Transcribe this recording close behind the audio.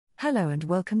Hello and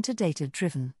welcome to Data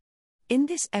Driven. In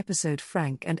this episode,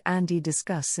 Frank and Andy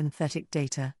discuss synthetic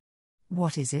data.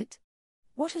 What is it?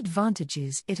 What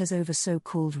advantages it has over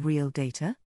so-called real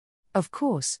data? Of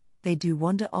course, they do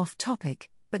wander off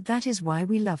topic, but that is why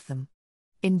we love them.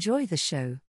 Enjoy the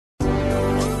show.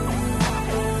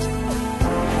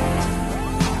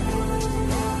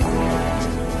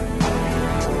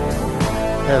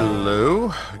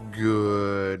 Hello,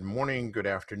 good morning, good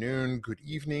afternoon, good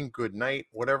evening, good night,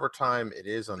 whatever time it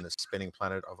is on this spinning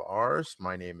planet of ours.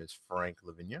 My name is Frank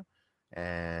Lavinia,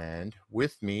 and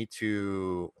with me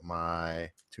to my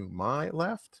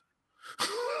left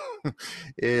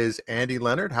is Andy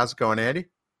Leonard. How's it going, Andy?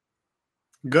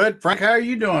 Good, Frank. How are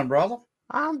you doing, brother?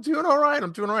 I'm doing all right.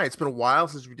 It's been a while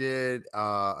since we did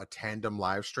a tandem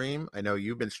live stream. I know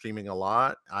you've been streaming a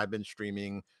lot. I've been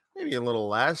streaming maybe a little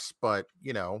less, but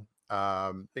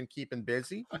been keeping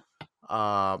busy.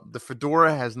 The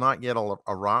Fedora has not yet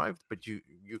arrived, but you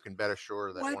can bet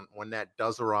assured that when that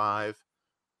does arrive,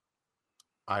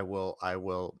 I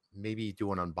will maybe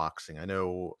do an unboxing. I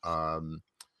know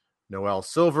Noelle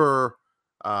Silver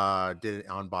did an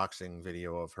unboxing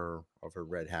video of her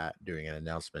Red Hat, doing an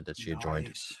announcement that she had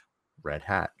joined Red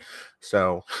Hat.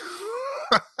 So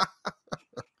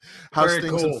how's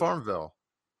things in Farmville?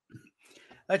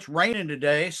 It's raining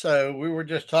today, so we were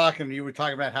just talking. You were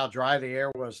talking about how dry the air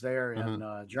was there in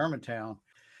Germantown.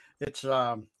 It's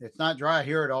not dry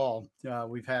here at all.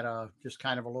 We've had just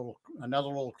kind of another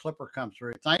little clipper come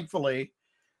through. Thankfully,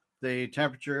 the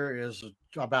temperature is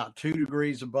about 2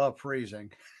 degrees above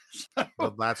freezing. So,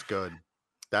 well, that's good.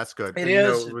 That's good.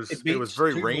 It was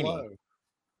very rainy. Below.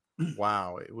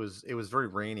 Wow, it was very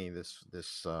rainy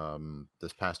this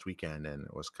past weekend, and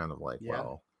it was kind of like,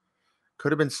 well,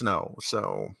 could have been snow.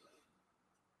 So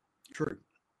true.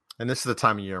 And this is the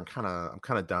time of year I'm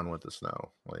kind of done with the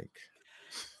snow.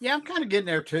 Yeah, I'm kind of getting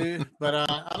there too. But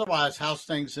otherwise, how's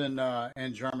things in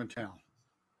Germantown?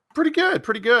 Pretty good.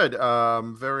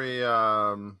 Very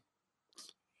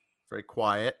very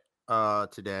quiet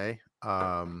today.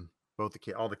 All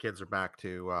the kids are back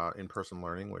to in-person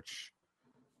learning, which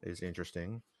is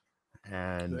interesting.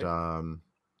 And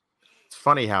it's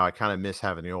funny how I kind of miss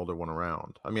having the older one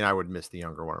around. I mean, I would miss the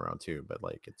younger one around too, but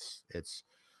it's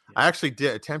I actually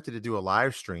attempted to do a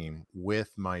live stream with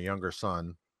my younger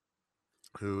son,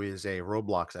 who is a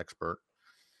Roblox expert,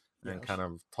 and kind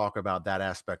of talk about that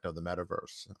aspect of the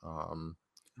metaverse.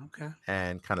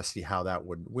 And kind of see how that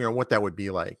would, what that would be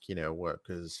like,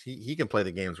 because he can play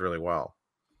the games really well.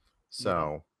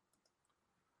 So,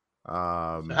 so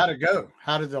how'd it go?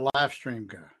 How did the live stream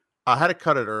go? I had to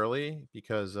cut it early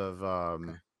because of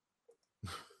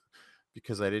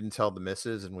because I didn't tell the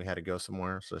missus, and we had to go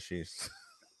somewhere. So she's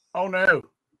oh no.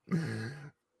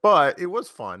 But it was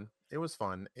fun. It was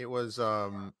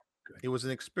an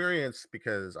experience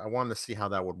because I wanted to see how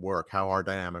that would work, how our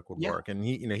dynamic would work. And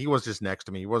he was just next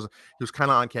to me. He was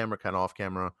kind of on camera, kind of off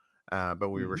camera, but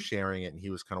we were sharing it, and he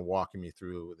was kind of walking me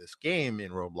through this game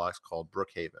in Roblox called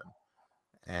Brookhaven.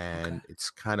 And it's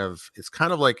kind of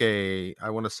like I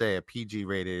want to say a PG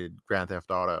rated Grand Theft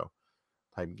Auto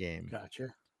type game.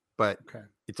 Gotcha. But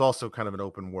it's also kind of an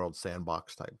open world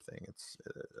sandbox type thing. It's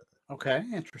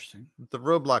interesting. The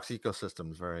Roblox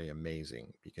ecosystem is very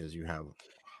amazing because you have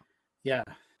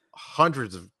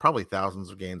hundreds of, probably thousands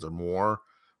of games or more,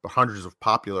 but hundreds of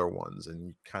popular ones, and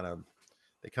you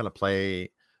they kind of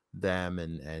play them,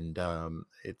 and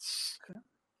it's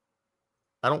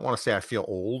I don't want to say I feel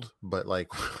old, but like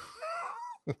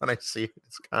when I see it,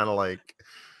 it's kind of like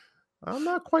I'm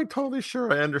not quite totally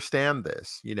sure I understand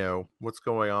this, what's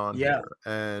going on here.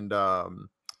 And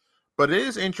but it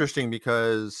is interesting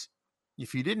because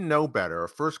if you didn't know better, a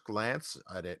first glance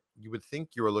at it, you would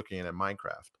think you were looking at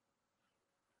Minecraft.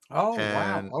 Oh,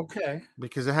 wow. Okay.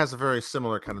 Because it has a very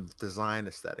similar kind of design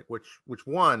aesthetic, which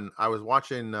one I was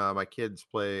watching my kids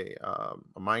play a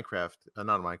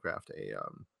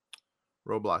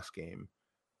Roblox game,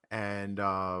 and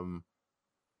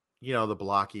the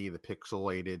blocky, the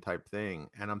pixelated type thing,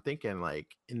 and I'm thinking,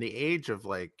 like, in the age of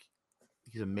like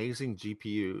these amazing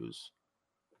GPUs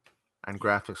and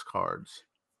graphics cards,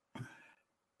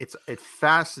 it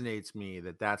fascinates me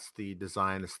that that's the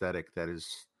design aesthetic that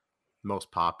is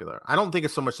most popular. I don't think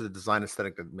it's so much the design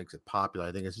aesthetic that makes it popular.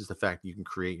 I think it's just the fact that you can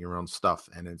create your own stuff,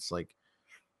 and it's like,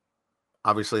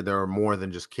 obviously there are more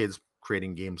than just kids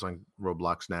creating games on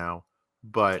Roblox now,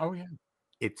 but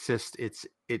it's just it's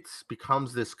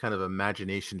becomes this kind of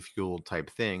imagination fueled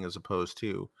type thing, as opposed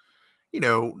to the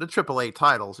AAA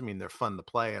titles. I mean, they're fun to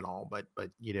play and all, but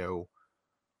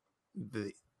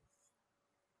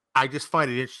I just find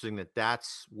it interesting that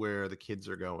that's where the kids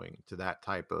are going, to that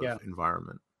type of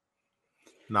environment.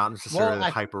 not Well,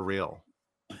 necessarily hyper real.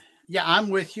 yeah, I'm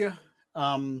with you.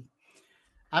 I'm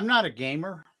not a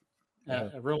gamer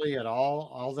really at all,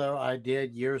 although I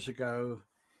did years ago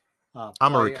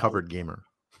I'm a play. recovered gamer.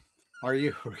 Are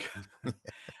you?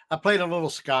 I played a little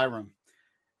Skyrim,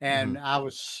 Mm-hmm. and I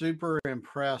was super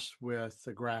impressed with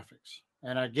the graphics.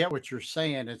 And I get what you're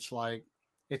saying. It's like,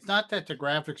 it's not that the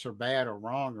graphics are bad or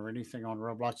wrong or anything on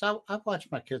Roblox. I've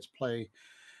watched my kids play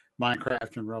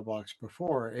Minecraft and Roblox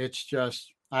before. It's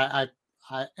just I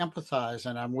empathize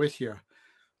and I'm with you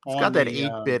It's got on that the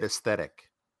 8-bit aesthetic.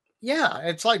 yeah.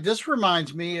 It's like this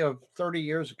reminds me of 30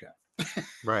 years ago,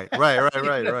 Right. you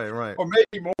know, Right. or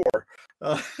maybe more.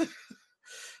 Uh,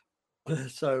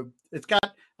 so it's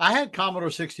got. I had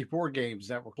Commodore 64 games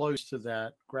that were close to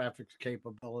that graphics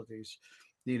capabilities,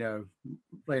 you know,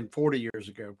 playing 40 years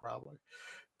ago probably.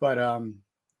 But um,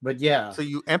 but yeah, So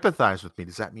you empathize with me.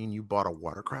 Does that mean you bought a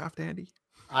watercraft, Andy?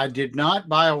 I did not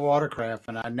buy a watercraft,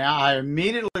 and I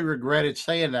immediately regretted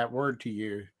saying that word to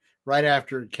you right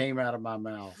after it came out of my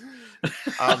mouth.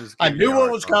 I'm just I giving you knew a what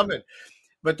hard was time. coming,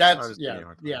 but I'm that's just giving you a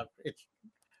hard yeah. time. It's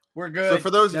we're So good. for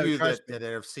those of No, you trust me. that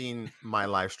have seen my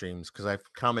live streams, because I've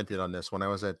commented on this when I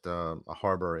was at a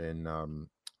harbor in on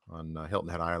Hilton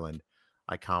Head Island,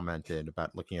 I commented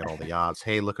about looking at all the yachts.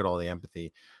 Hey, look at all the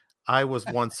empathy. I was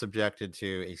once subjected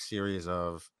to a series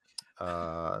of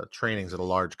trainings at a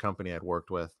large company I'd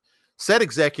worked with. Said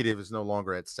executive is no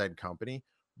longer at said company,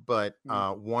 but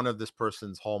Mm. one of this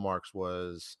person's hallmarks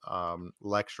was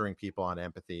lecturing people on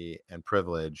empathy and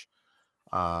privilege.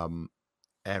 Um,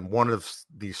 and one of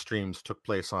these streams took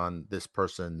place on this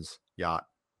person's yacht.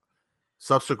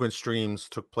 Subsequent streams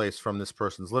took place from this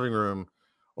person's living room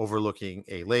overlooking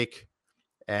a lake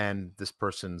and this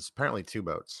person's apparently two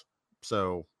boats.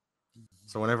 So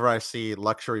whenever I see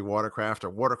luxury watercraft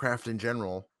or watercraft in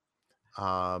general,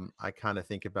 I kind of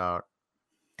think about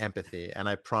empathy. And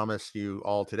I promise you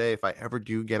all today, if I ever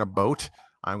do get a boat,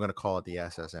 I'm going to call it the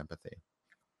SS Empathy.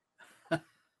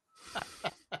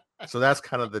 So that's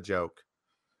kind of the joke.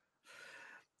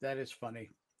 That is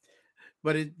funny,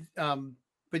 but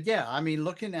but yeah, I mean,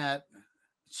 looking at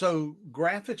so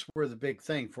graphics were the big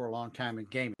thing for a long time in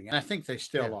gaming, and I think they Yeah.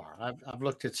 still are. I've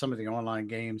looked at some of the online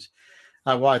games.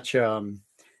 I watch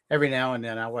every now and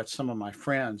then. I watch some of my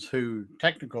friends who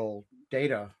technical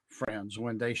data friends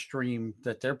when they stream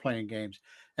that they're playing games,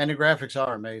 and the graphics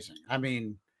are amazing. I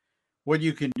mean, what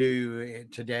you can do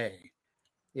today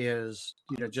is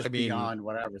I just mean, beyond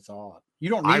what I ever thought. You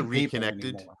don't I need people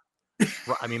reconnected. anymore.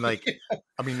 I mean, like,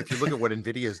 if you look at what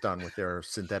Nvidia's done with their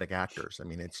synthetic actors, I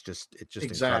mean, it's just Exactly.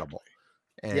 incredible.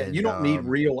 Yeah, you And don't need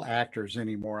real actors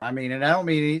anymore. I mean, and I don't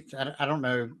mean I don't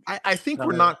know. I I think don't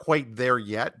we're know. not quite there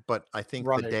yet, but I think the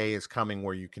Right. day is coming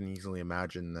where you can easily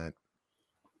imagine that,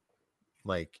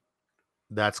 like,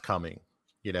 that's coming.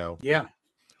 You know, Yeah.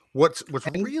 what's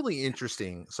And really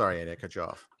interesting. Sorry, I cut you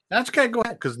off. that's okay. Go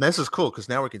ahead. Because this is cool. Because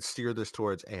now we can steer this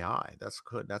towards AI. That's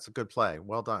good. That's a good play.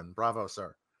 Well done. Bravo,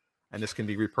 sir. And this can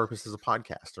be repurposed as a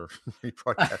podcast or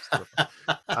rebroadcast.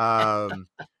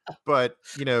 But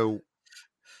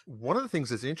one of the things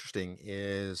that's interesting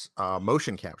is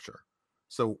motion capture.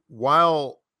 So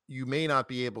while you may not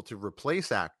be able to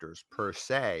replace actors per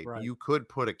se, Right. you could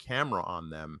put a camera on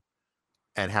them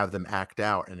and have them act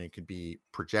out, and it could be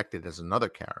projected as another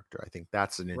character. I think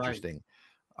that's an Right. interesting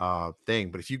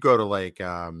thing. But if you go to like,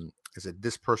 is it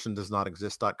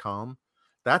thispersondoesnotexist.com?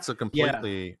 That's a Yeah.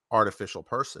 completely artificial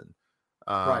person.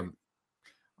 Right. Um,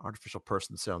 Artificial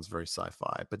person sounds very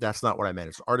sci-fi, but that's not what I meant.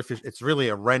 It's artificial. It's really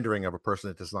a rendering of a person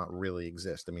that does not really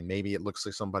exist. I mean, maybe it looks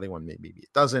like somebody when maybe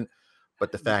it doesn't,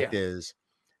 but the fact Yeah. is,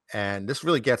 and this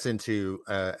really gets into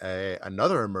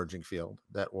another emerging field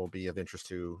that will be of interest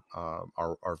to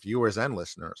our viewers and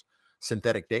listeners: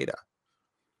 synthetic data.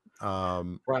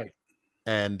 Right.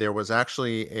 And there was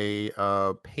actually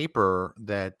a paper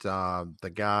that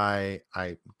the guy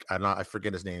I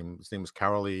forget his name. His name was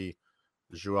Carolee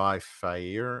Jouai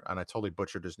Fair, and I totally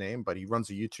butchered his name, but he runs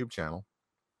a YouTube channel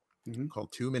Hmm. called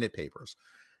 2 Minute Papers.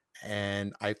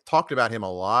 And I've talked about him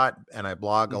a lot and I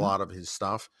blog a Hmm. lot of his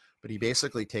stuff, but he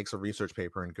basically takes a research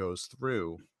paper and goes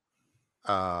through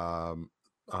um,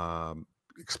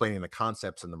 explaining the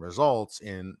concepts and the results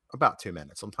in about 2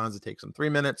 minutes. Sometimes it takes him 3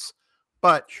 minutes,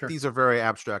 but Sure. these are very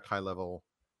abstract, high level,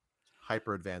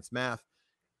 hyper advanced math.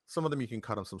 Some of them you can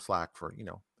cut them some slack for,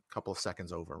 a couple of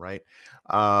seconds over, right?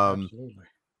 Absolutely.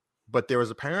 But there was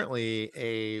apparently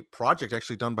a project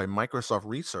actually done by Microsoft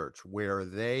Research where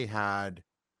they had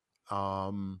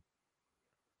um,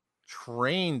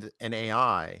 trained an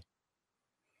AI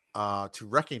to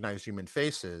recognize human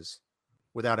faces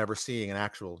without ever seeing an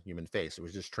actual human face. It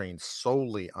was just trained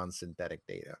solely on synthetic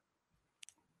data.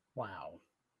 Wow.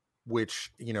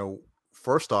 which,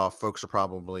 first off, folks are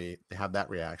probably they have that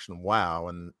reaction, wow.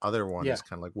 And the other one Yeah. is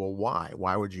kind of like, well, why?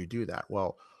 Why would you do that?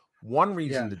 Well, one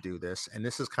reason Yeah. to do this, and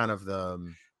this is kind of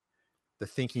the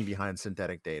thinking behind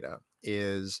synthetic data,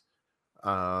 is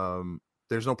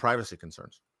there's no privacy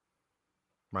concerns,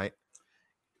 right?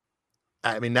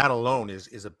 I mean, that alone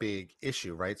is a big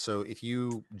issue, right? So if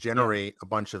you Yeah. generate a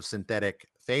bunch of synthetic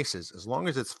faces, as long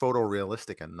as it's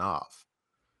photorealistic enough,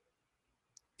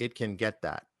 it can get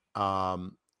that.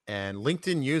 And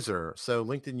LinkedIn user. So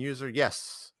LinkedIn user,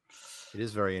 yes, it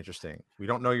is very interesting. We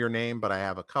don't know your name, but I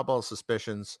have a couple of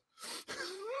suspicions.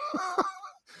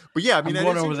 But yeah, I mean, I'm that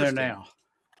going is over there interesting. now.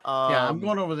 Yeah, I'm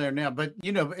going over there now. But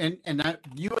you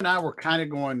and I were kind of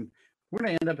going. We're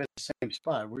going to end up at the same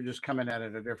spot. We're just coming at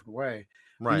it a different way.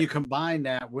 When you Right. combine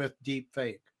that with deep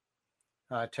fake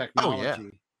Oh yeah.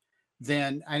 technology,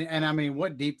 then and I mean,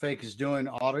 what deep fake is doing,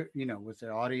 audio, with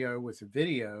the audio, with the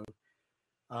video,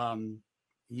 um,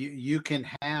 you can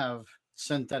have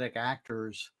synthetic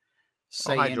actors Oh,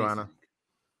 say hi, anything. Joanna.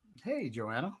 Hey,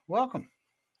 Joanna, welcome.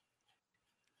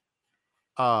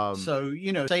 Um, So,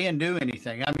 say and do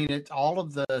anything. I mean, all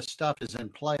of the stuff is in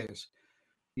place.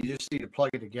 You just need to plug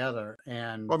it together. well,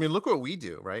 And I mean, look what we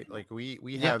do, right? Like we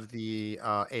yeah, have the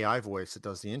AI voice that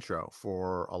does the intro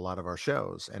for a lot of our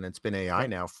shows, and it's been AI yep.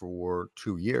 now for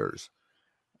 2 years.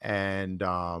 And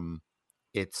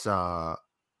it's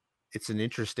it's an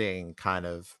interesting kind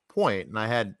of point. And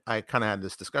I kind of had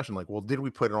this discussion like, well, did we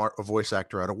put a voice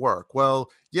actor out of work?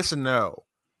 Well, yes and no,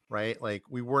 right? Like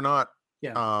we were not.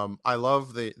 Yeah. I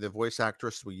love the voice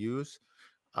actress we use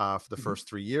for the Hmm. first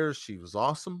 3 years. She was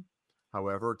awesome.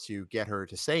 However, to get her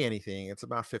to say anything, it's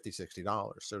about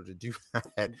 $50-$60. So to do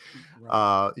that,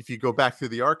 Right. if you go back through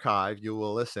the archive, you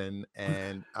will listen,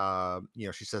 and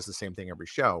she says the same thing every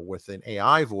show. With an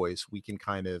AI voice, we can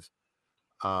kind of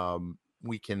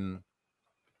we can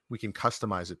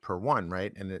customize it per one,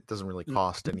 right? And it doesn't really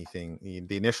cost anything.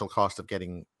 The initial cost of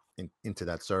getting into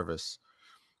that service,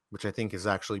 which I think is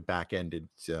actually back ended.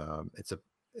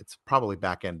 It's probably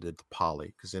back ended to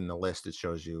Poly, because in the list it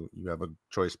shows you have a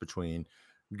choice between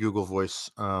Google Voice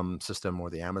system or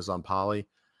the Amazon Poly.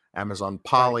 Amazon Right.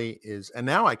 Poly is, and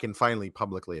now I can finally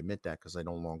publicly admit that because I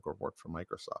no longer work for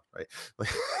Microsoft, right?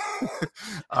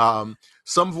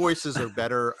 Some voices are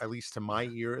better, at least to my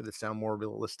ear, that sound more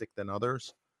realistic than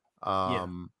others. Yeah.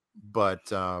 But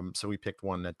So we picked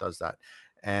one that does that.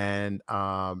 And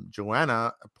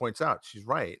Joanna points out, she's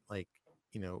right. Like,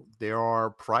 there are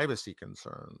privacy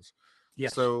concerns.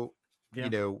 Yes. So, Yeah.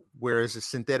 whereas a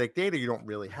synthetic data, you don't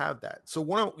really have that.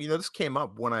 So this came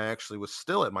up when I actually was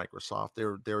still at Microsoft.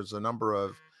 There's a number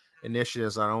of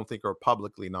initiatives I don't think are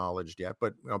publicly knowledged yet,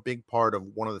 but a big part of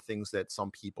one of the things that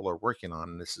some people are working on,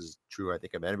 and this is true, I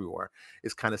think, of everywhere,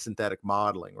 is kind of synthetic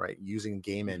modeling, right? Using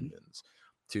game Hmm. engines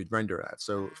to render that.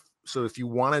 So if you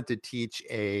wanted to teach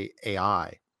a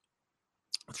AI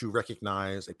to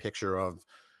recognize a picture of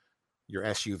your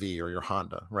SUV or your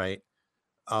Honda, right?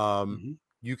 Um, Hmm.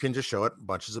 you can just show it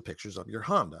bunches of pictures of your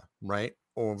Honda, right?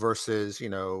 Or versus,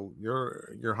 your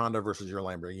Honda versus your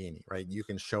Lamborghini, right? You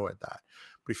can show it that.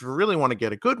 But if you really want to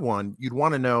get a good one, you'd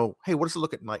want to know, hey, what does it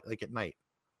look at night like at night?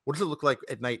 What does it look like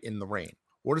at night in the rain?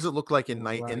 What does it look like at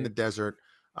night in the Right. desert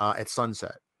at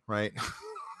sunset, right?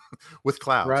 With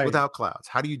clouds, Right. without clouds.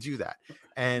 How do you do that?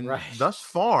 And Right. thus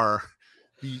far,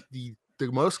 the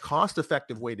most cost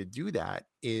effective way to do that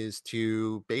is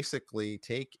to basically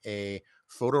take a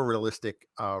photorealistic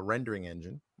rendering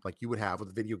engine like you would have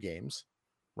with video games,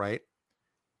 right?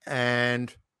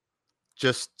 And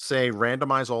just say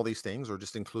randomize all these things, or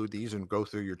just include these and go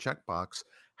through your checkbox.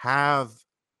 Have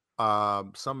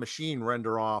some machine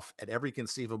render off at every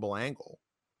conceivable angle,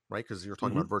 right? Because you're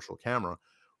talking Hmm. about virtual camera,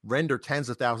 render tens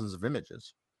of thousands of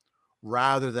images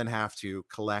rather than have to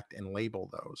collect and label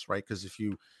those, right? Because if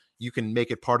you can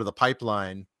make it part of the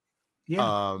pipeline,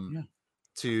 Yeah. um, Yeah.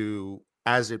 to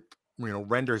as it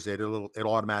renders it, it'll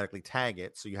automatically tag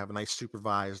it, so you have a nice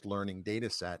supervised learning data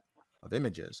set of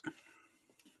images.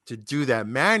 To do that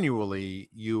manually,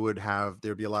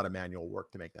 there'd be a lot of manual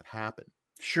work to make that happen,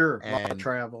 Sure. A lot of and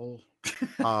travel.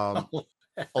 um,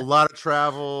 a lot of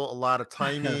travel, a lot of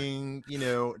timing,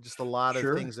 just a lot of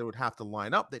Sure. things that would have to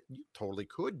line up that you totally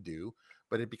could do,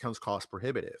 but it becomes cost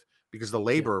prohibitive because the Yeah.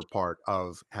 labor part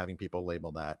of having people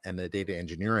label that and the data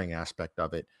engineering aspect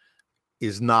of it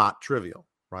is not trivial,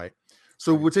 right?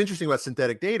 So Right. what's interesting about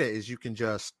synthetic data is you can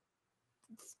just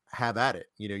have at it.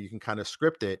 You can kind of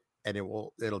script it and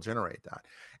it'll generate that.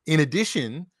 In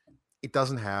addition, it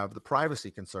doesn't have the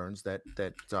privacy concerns that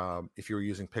if you're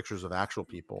using pictures of actual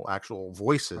people, actual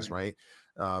voices, right?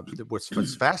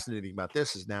 What's fascinating about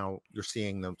this is now you're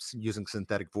seeing them using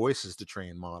synthetic voices to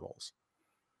train models.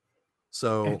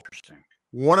 So Interesting.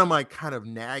 one of my kind of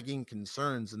nagging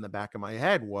concerns in the back of my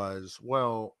head was,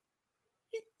 well,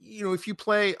 if you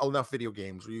play enough video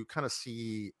games or you kind of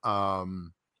see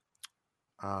enough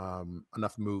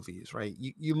movies, right?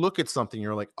 You look at something,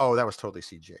 you're like, oh, that was totally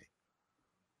CG,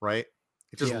 right?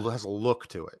 It just has a look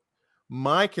to it.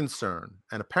 My concern,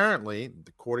 and apparently,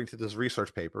 according to this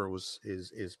research paper,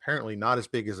 is apparently not as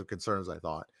big as a concern as I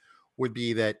thought, would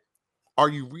be that, are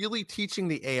you really teaching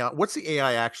the AI? What's the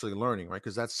AI actually learning, right?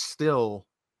 Because that's still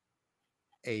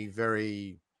a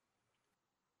very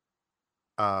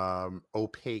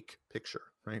opaque picture,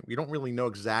 right? We don't really know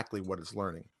exactly what it's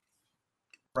learning.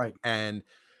 Right. And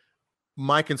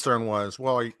my concern was,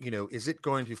 well, is it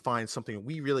going to find something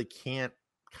we really can't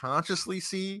consciously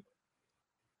see?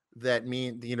 That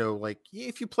mean, like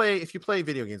if you play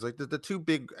video games, like the two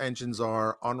big engines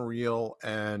are Unreal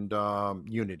and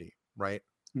Unity, right?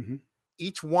 Mm-hmm.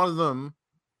 Each one of them,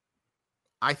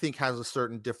 I think, has a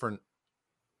certain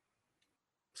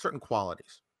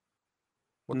qualities.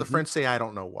 What the French say, I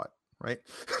don't know what, right?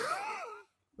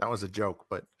 That was a joke,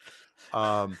 but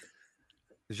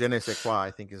je ne sais quoi,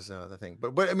 I think, is the thing.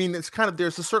 But I mean, it's kind of,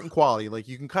 there's a certain quality, like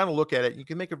you can kind of look at it, you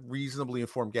can make a reasonably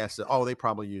informed guess that, oh, they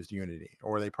probably used Unity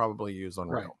or they probably used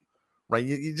Unreal, right?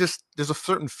 You just, there's a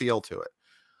certain feel to it.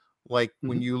 Like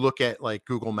when you look at like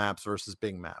Google Maps versus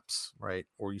Bing Maps, right?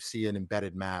 Or you see an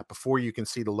embedded map before you can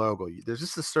see the logo, there's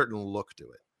just a certain look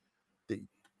to it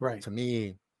that, to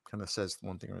me, kind of says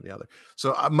one thing or the other.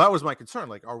 So that was my concern.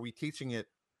 Like, are we teaching it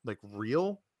like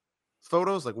real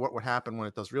photos? Like what would happen when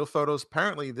it does real photos?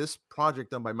 Apparently this project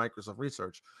done by Microsoft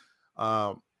Research,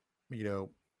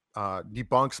 debunks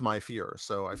my fear.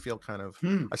 So I feel kind of,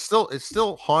 it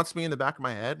still haunts me in the back of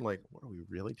my head. Like, what are we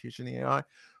really teaching the AI?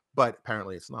 But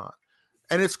apparently it's not.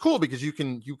 And it's cool because you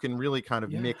can really kind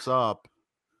of mix up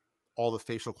all the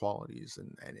facial qualities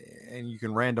and you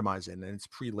can randomize it, and it's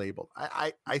pre-labeled.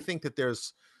 I think that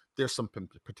there's some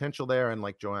potential there. And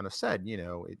like Joanna said,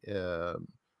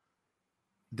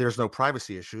 there's no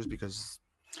privacy issues because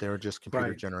they're just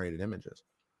computer generated images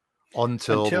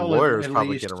until the lawyers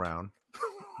probably get around.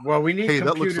 Well, we need Hey,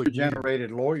 computer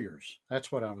generated lawyers.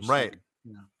 That's what I was saying.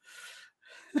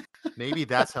 Maybe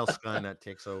that's how Skynet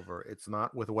takes over. It's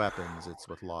not with weapons, it's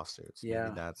with lawsuits. Yeah,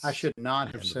 maybe that's, I should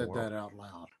not have said that out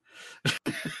loud.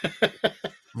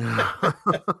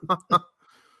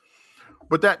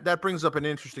 But that brings up an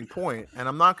interesting point, and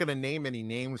I'm not going to name any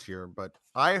names here, but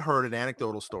I heard an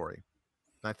anecdotal story,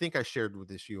 and I think I shared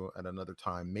with you at another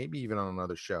time, maybe even on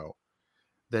another show,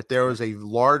 that there was a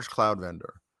large cloud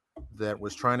vendor that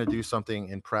was trying to do something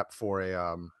in prep for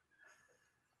a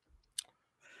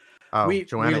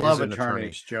Joanna we love is an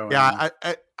attorneys, attorney. Joanna.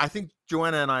 Yeah, I think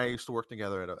Joanna and I used to work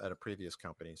together at a previous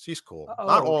company. She's cool. Oh,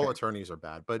 Not all attorneys are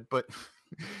bad, but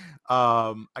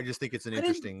I just think it's an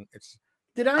interesting.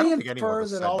 Did I infer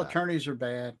that all attorneys are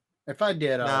bad? If I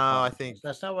did, I think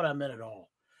that's not what I meant at all.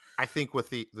 I think with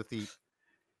the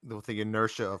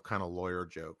inertia of kind of lawyer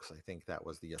jokes, I think that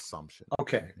was the assumption.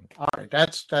 Okay, all right,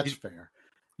 that's fair.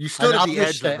 You stood at the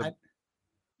edge of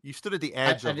you stood at the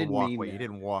edge of the walkway. You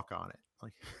didn't walk on it.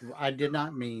 I did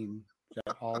not mean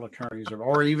that all attorneys are,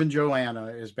 or even Joanna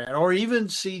is bad, or even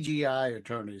CGI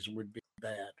attorneys would be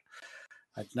bad.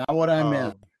 That's not what I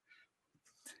meant.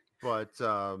 But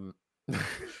there's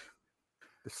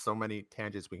so many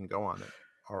tangents we can go on that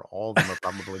are all of them are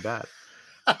probably bad.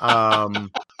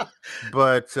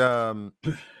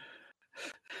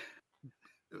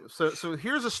 So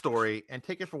here's a story, and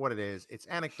take it for what it is. It's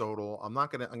anecdotal. I'm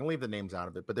gonna leave the names out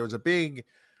of it, but there was a big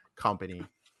company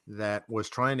that was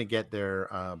trying to get their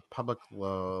public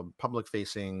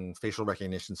facing facial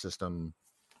recognition system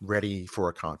ready for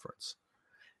a conference,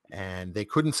 and they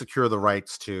couldn't secure the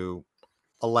rights to,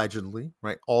 allegedly,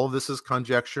 right? All of this is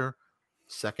conjecture,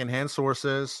 secondhand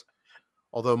sources,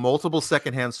 although multiple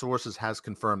secondhand sources has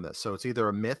confirmed this. So it's either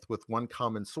a myth with one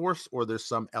common source or there's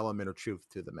some element of truth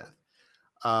to the myth.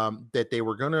 That they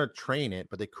were going to train it,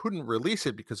 but they couldn't release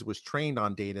it because it was trained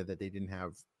on data that they didn't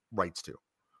have rights to,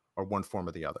 or one form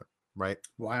or the other, right?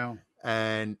 Wow.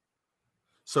 And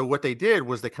so what they did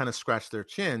was they kind of scratched their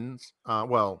chins.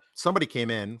 Well, somebody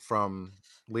came in from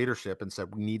leadership and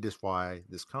said, we need this by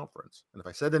this conference. And if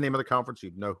I said the name of the conference,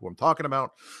 you'd know who I'm talking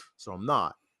about. So I'm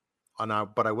not.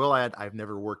 But I will add, I've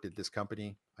never worked at this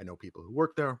company. I know people who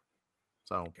work there.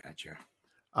 So gotcha.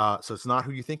 So it's not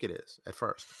who you think it is at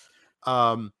first.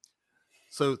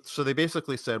 So they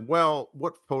basically said, well,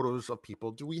 what photos of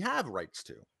people do we have rights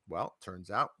to? Well, turns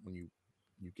out when you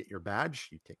get your badge,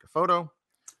 you take a photo.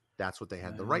 That's what they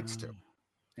had the rights to.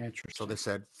 Interesting. So they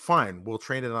said, fine, we'll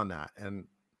train it on that. And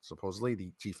supposedly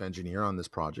the chief engineer on this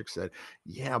project said,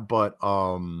 yeah, but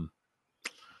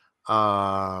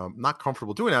not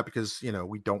comfortable doing that because,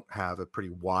 we don't have a pretty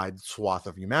wide swath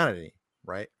of humanity,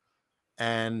 right?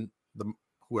 And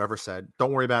whoever said,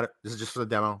 don't worry about it. This is just for the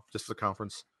demo, just for the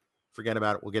conference. Forget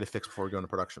about it. We'll get it fixed before we go into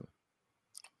production.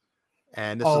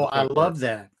 And this I love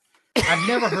that. I've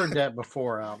never heard that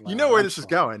before out loud. You know where this is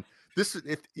going. This is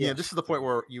this is the point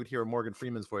where you would hear Morgan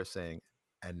Freeman's voice saying,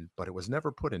 but it was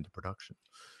never put into production.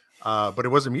 But it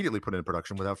was immediately put into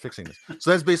production without fixing this.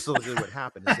 So that's basically what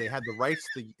happened. Is they had the rights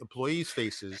to the employees'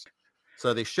 faces,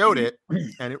 so they showed it,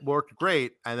 and it worked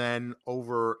great. And then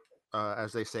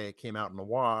as they say, it came out in the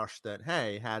wash that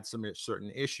had some certain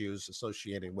issues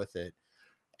associated with it.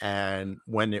 And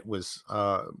when it was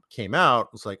came out,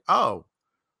 it was like, oh,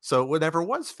 so whatever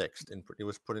was fixed and it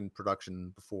was put in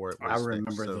production before it was. I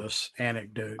remember this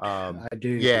anecdote. I do.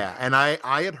 Yeah, and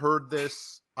I had heard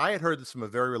this. I had heard this from a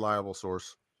very reliable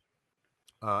source,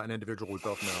 an individual we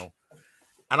both know,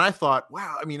 and I thought,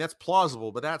 wow, I mean that's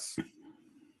plausible, but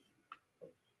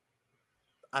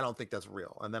I don't think that's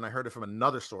real. And then I heard it from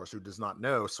another source who does not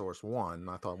know source one. And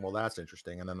I thought, well, that's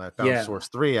interesting. And then I found source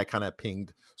three. I kind of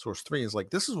pinged source three. It's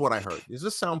like, this is what I heard. Does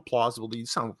this sound plausible? Do you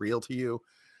sound real to you?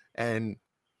 And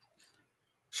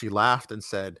she laughed and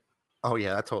said, oh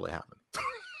yeah, that totally happened.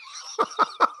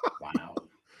 Wow.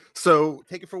 So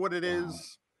take it for what it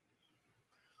is.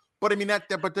 But I mean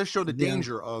but does show the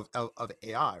danger of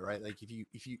AI, right? Like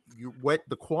if you wet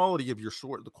the quality of your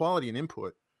source, the quality and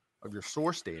input of your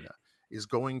source data is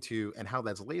going to, and how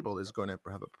that's labeled is going to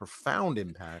have a profound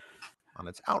impact on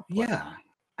its output. Yeah,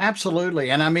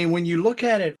 absolutely. And I mean, when you look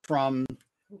at it from,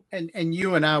 and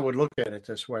you and I would look at it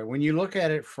this way, when you look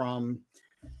at it from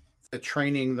the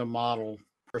training the model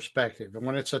perspective, and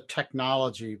when it's a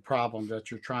technology problem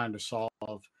that you're trying to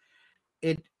solve,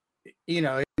 it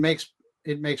makes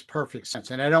perfect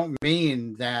sense. And I don't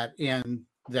mean that in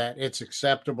that it's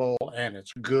acceptable and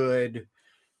it's good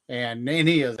and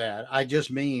any of that. I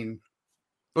just mean,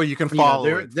 well, you can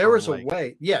follow there is a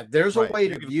way. Yeah, there's a way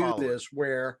to view this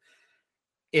where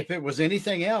if it was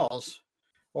anything else,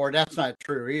 or that's not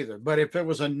true either, but if it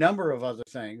was a number of other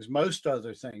things, most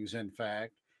other things, in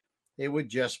fact, it would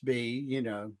just be,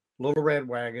 little red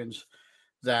wagons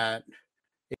that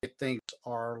it thinks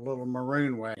are little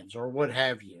maroon wagons or what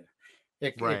have you.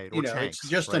 It's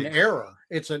just an error.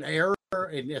 It's an error,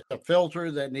 and it's a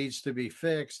filter that needs to be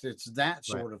fixed. It's that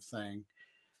sort of thing.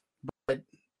 But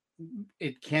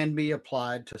it can be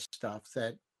applied to stuff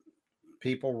that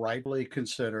people rightly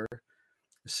consider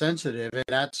sensitive,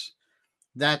 and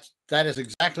that is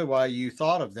exactly why you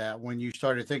thought of that when you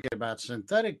started thinking about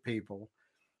synthetic people,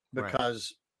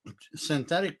 because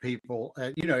synthetic people,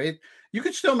 you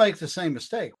could still make the same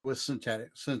mistake with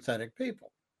synthetic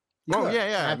people. Well, yeah.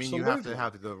 Absolutely. I mean, you have to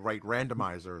have the right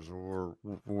randomizers or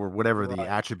whatever the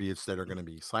attributes that are going to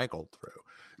be cycled through.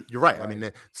 You're right. I mean,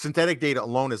 the synthetic data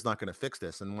alone is not going to fix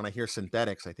this. And when I hear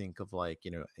synthetics, I think of like,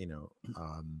 like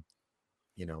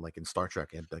in Star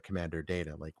Trek and the commander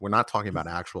data. Like we're not talking about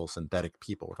actual synthetic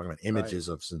people. We're talking about images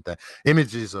of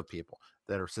images of people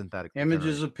that are synthetic.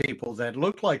 Images of people that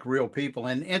look like real people.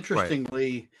 And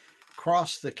interestingly,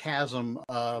 cross the chasm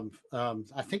of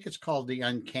I think it's called the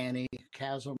uncanny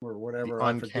chasm or whatever. The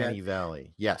uncanny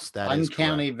valley. Yes, that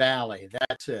uncanny is valley.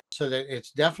 That's it. So that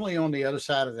it's definitely on the other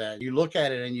side of that. You look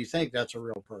at it and you think that's a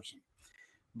real person,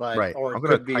 but or it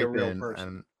could be a real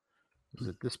person. Is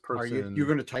it this person? You're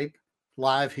going to type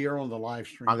live here on the live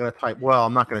stream? I'm going to type. Well,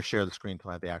 I'm not going to share the screen until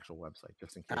I have the actual website,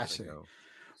 just in case. I see.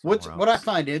 What I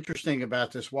find interesting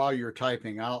about this, while you're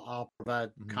typing, I'll provide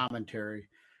commentary.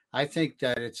 I think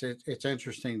that it's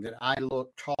interesting that I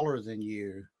look taller than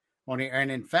you on here, and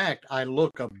in fact, I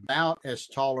look about as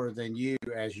taller than you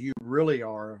as you really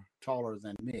are taller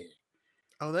than me.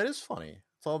 Oh, that is funny.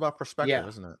 It's all about perspective,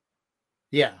 isn't it?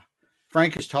 Yeah,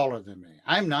 Frank is taller than me.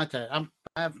 I'm not that. I'm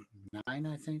 5'9",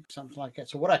 I think, something like that.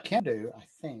 So what I can do, I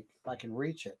think, if I can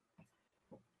reach it,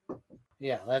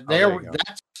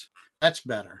 that's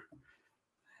better.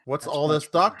 What's all this,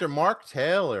 Dr. Mark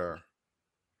Taylor?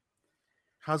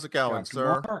 How's it going,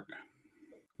 sir? Mark.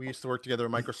 We used to work together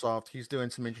at Microsoft. He's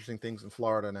doing some interesting things in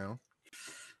Florida now.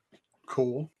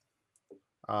 Cool.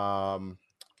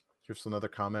 Here's another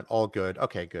comment. All good.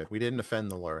 Okay, good. We didn't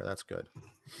offend the lawyer. That's good.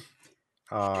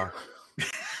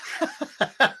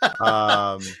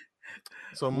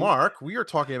 So, Mark, we are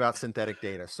talking about synthetic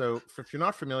data. So, if you're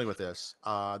not familiar with this,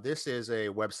 this is a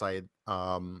website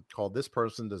called This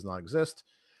Person Does Not Exist.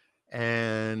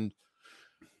 And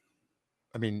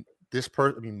I mean,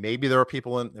 maybe there are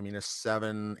people there's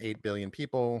 7-8 billion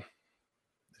people.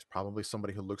 There's probably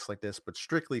somebody who looks like this, but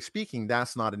strictly speaking,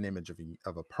 that's not an image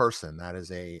of a person. That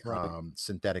is a Right.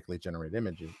 synthetically generated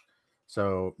image.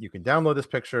 So you can download this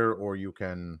picture or you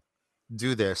can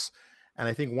do this. And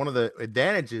I think one of the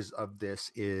advantages of this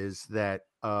is that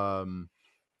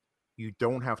you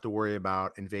don't have to worry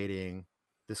about invading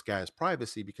this guy's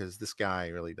privacy because this guy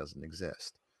really doesn't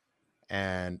exist.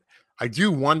 And I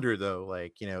do wonder though,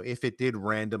 like, if it did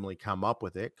randomly come up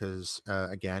with it, because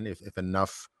again, if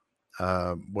enough,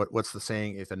 what's the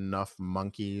saying? If enough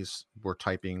monkeys were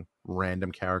typing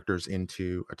random characters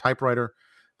into a typewriter,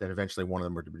 then eventually one of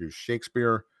them would produce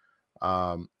Shakespeare.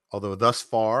 Although thus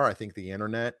far, I think the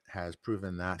internet has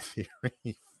proven that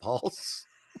theory false.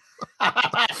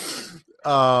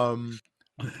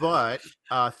 But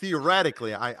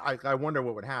theoretically, I wonder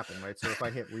what would happen, right? So if I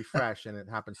hit refresh and it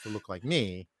happens to look like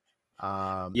me,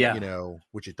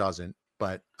 which it doesn't,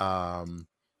 but what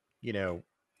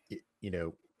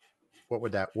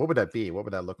would that be? What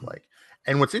would that look like?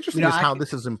 And what's interesting is how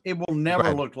this is. It will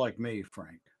never look like me,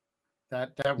 Frank.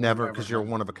 That will never, because you're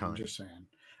one of a kind. I'm just saying.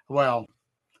 Well,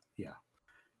 yeah.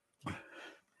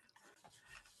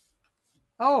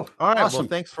 Oh, all right. awesome. Well,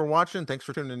 thanks for watching. Thanks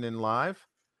for tuning in live.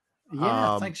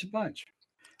 Yeah, thanks a bunch.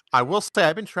 I will say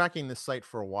I've been tracking this site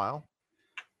for a while,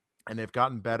 and they've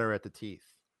gotten better at the teeth.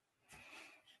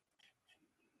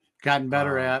 Gotten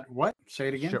better at what? Say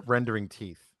it again. Rendering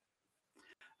teeth.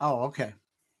 Oh, okay.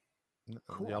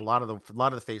 Cool. A lot of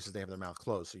the faces, they have their mouth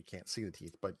closed, so you can't see the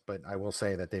teeth. But I will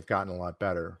say that they've gotten a lot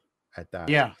better at that.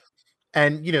 Yeah.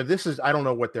 And this is, I don't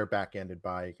know what they're back-ended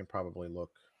by. You can probably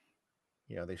look.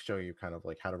 They show you kind of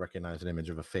like how to recognize an image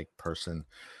of a fake person.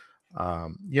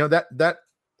 So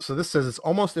this says it's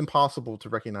almost impossible to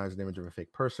recognize an image of a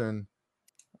fake person.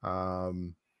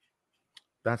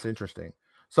 That's interesting.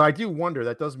 So I do wonder,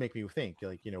 that does make me think,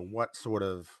 like, what sort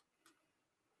of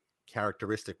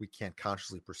characteristic we can't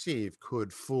consciously perceive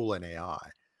could fool an AI.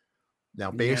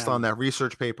 Now, based on that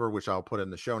research paper, which I'll put in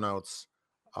the show notes,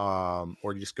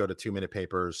 or you just go to 2 Minute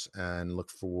Papers and look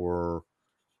for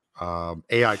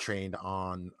AI trained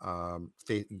on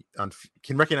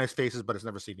can recognize faces, but it's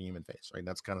never seen a human face, right?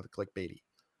 That's kind of the clickbaity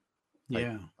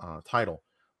title.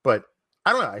 But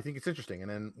I don't know. I think it's interesting.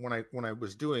 And then when I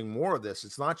was doing more of this,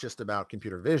 it's not just about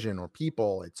computer vision or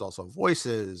people; it's also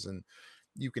voices, and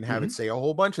you can have it say a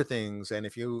whole bunch of things. And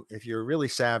if you're really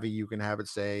savvy, you can have it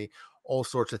say all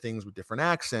sorts of things with different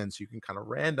accents. You can kind of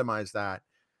randomize that,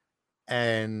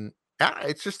 and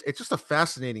it's just a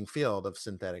fascinating field of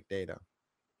synthetic data.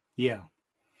 Yeah,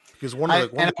 because I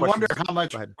wonder how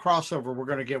much crossover we're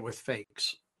going to get with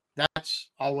fakes. That's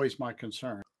always my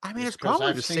concern. I mean, it's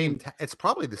probably the same. It's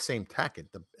probably the same tech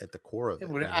at the core of it.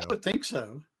 I would think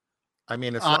so. I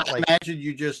mean, it's not like, imagine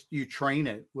you train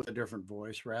it with a different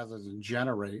voice rather than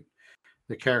generate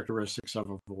the characteristics of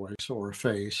a voice or a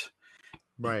face.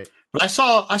 Right. But I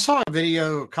saw a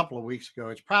video a couple of weeks ago.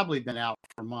 It's probably been out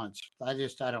for months. I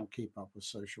don't keep up with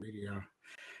social media,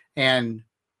 and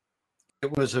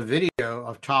it was a video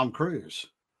of Tom Cruise.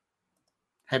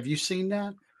 Have you seen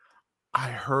that? I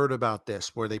heard about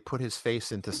this where they put his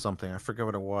face into something. I forget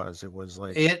what it was. It was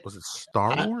like, was it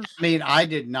Star Wars? I mean, I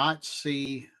did not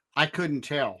see. I couldn't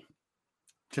tell.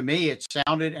 To me, it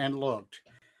sounded and looked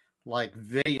like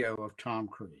video of Tom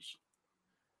Cruise.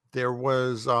 There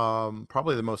was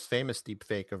probably the most famous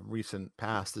deepfake of recent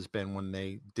past has been when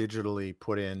they digitally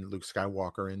put in Luke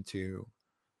Skywalker into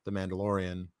The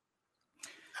Mandalorian,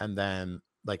 and then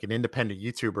like an independent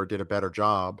YouTuber did a better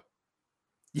job.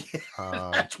 Yeah,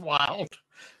 that's wild.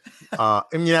 I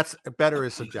mean, that's better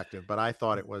is subjective, but I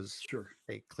thought it was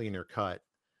a cleaner cut.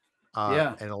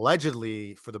 And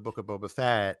allegedly for the Book of Boba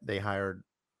Fett, they hired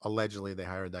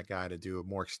that guy to do a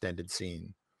more extended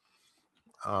scene,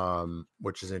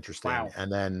 which is interesting. Wow.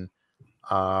 And then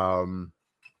I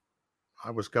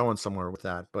was going somewhere with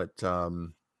that, but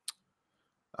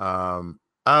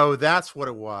oh, that's what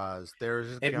it was.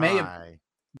 There's a guy.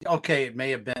 It may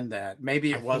have been that.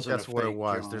 Maybe it wasn't. That's what it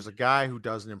was. There's a guy who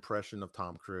does an impression of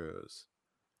Tom Cruise,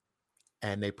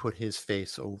 and they put his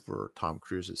face over Tom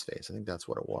Cruise's face. I think that's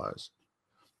what it was.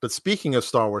 But speaking of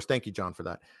Star Wars, thank you, John, for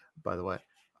that, by the way.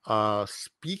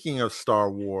 Speaking of Star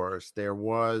Wars, there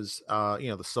was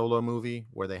the Solo movie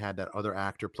where they had that other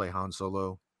actor play Han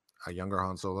Solo, a younger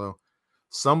Han Solo.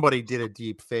 Somebody did a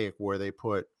deep fake where they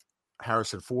put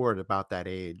Harrison Ford about that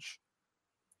age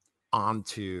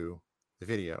onto the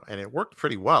video, and it worked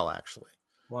pretty well, actually.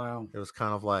 Wow. It was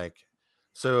kind of like,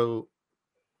 So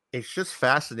it's just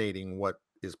fascinating what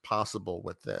is possible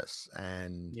with this.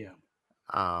 And Yeah.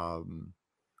 um,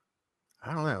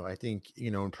 I don't know. I think,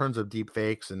 in terms of deep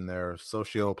fakes and their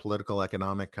socio-political,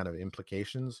 economic kind of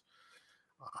implications,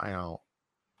 I don't,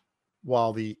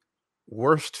 while the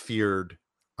worst feared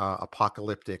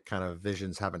apocalyptic kind of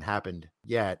visions haven't happened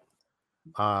yet,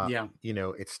 Yeah.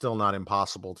 it's still not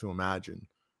impossible to imagine.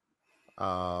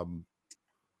 Um,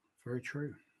 Very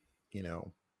true. you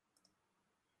know,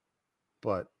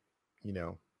 but, you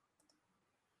know,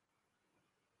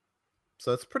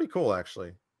 so it's pretty cool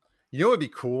actually. It would be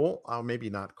cool, maybe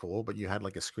not cool, but you had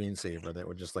like a screensaver that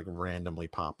would just like randomly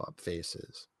pop up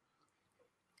faces.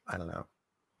 I don't know.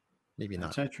 Maybe not.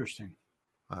 That's interesting.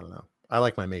 I don't know. I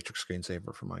like my Matrix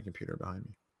screensaver for my computer behind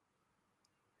me.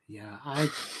 Yeah, I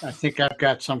think I've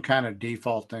got some kind of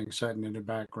default thing setting in the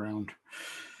background.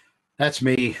 That's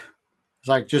me. It's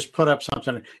like just put up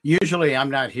something. Usually I'm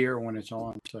not here when it's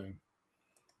on, so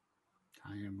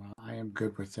I am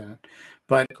good with that.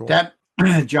 But Cool. that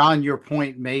John, your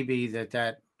point may be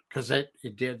that because it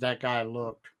did, that guy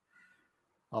looked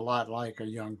a lot like a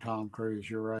young Tom Cruise.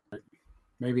 You're right.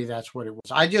 Maybe that's what it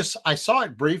was. I saw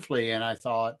it briefly and I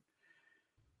thought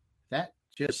that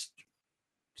just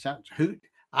sounds who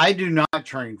I do not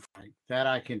train Frank. That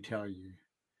I can tell you.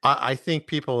 I think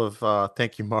people have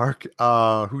thank you, Mark.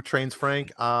 Who trains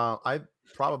Frank? I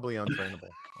probably untrainable,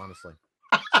 honestly.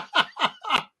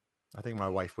 I think my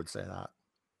wife would say that.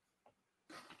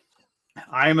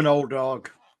 I am an old dog.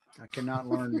 I cannot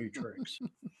learn new tricks.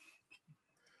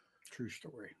 True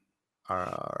story. All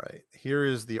right. Here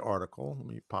is the article. Let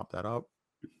me pop that up.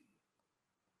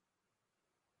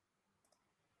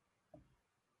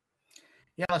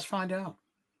 Yeah, let's find out.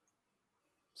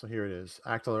 So here it is.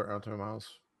 Act alert onto a mouse.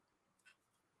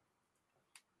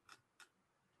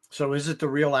 So is it the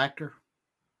real actor?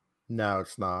 No,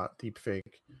 it's not. Deep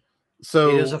fake.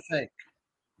 So it is a fake.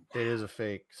 It is a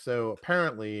fake. So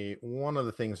apparently, one of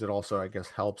the things that also, I guess,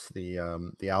 helps the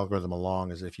algorithm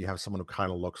along is if you have someone who kind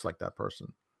of looks like that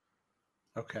person.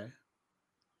 Okay.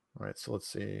 All right. So let's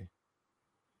see.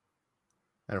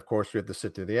 And of course, we have to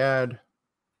sit through the ad.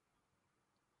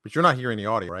 But you're not hearing the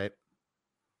audio, right?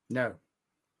 No.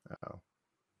 Oh. All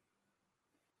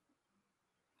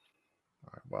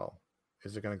right. Well,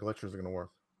 is it going to glitch or is it going to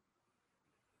work?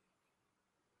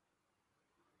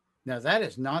 Now that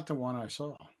is not the one I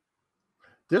saw.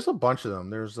 There's a bunch of them.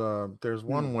 There's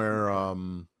one where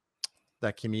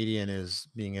that comedian is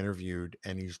being interviewed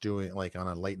and he's doing like on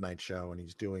a late night show and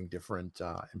he's doing different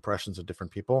impressions of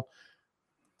different people.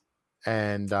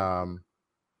 And the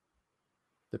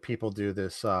people do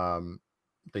this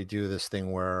they do this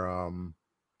thing where I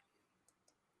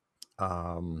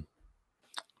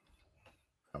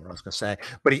don't know what I was gonna say,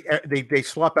 but they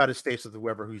swap out his face with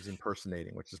whoever he's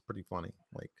impersonating, which is pretty funny.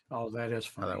 Like, oh, that is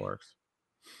funny. How that works.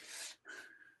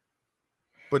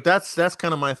 But that's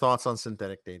kind of my thoughts on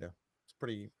synthetic data. It's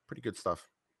pretty good stuff.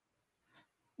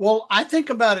 Well, I think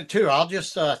about it too. I'll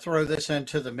just throw this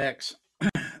into the mix.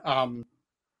 From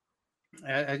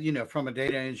a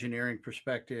data engineering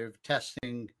perspective,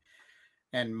 testing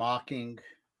and mocking,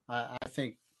 I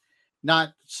think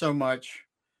not so much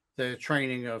the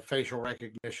training of facial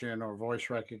recognition or voice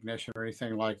recognition or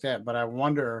anything like that, but I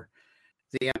wonder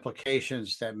the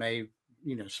implications that may,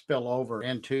 spill over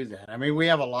into that. I mean, we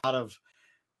have a lot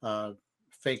of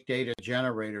fake data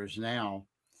generators now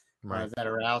that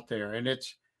are out there, and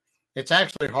it's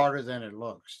actually harder than it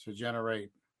looks to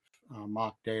generate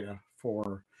mock data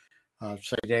for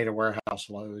say data warehouse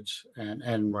loads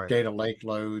and data lake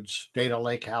loads, data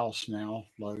lake house now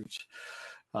loads.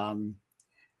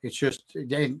 It's just,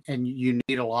 and you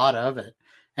need a lot of it,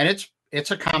 and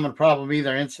it's a common problem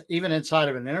even inside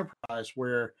of an enterprise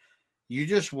where you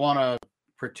just want to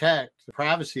protect the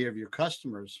privacy of your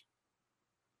customers.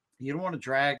 You don't want to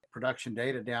drag production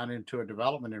data down into a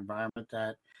development environment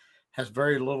that has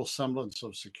very little semblance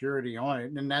of security on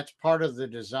it, and that's part of the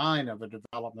design of a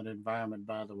development environment.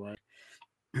 By the way,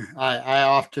 I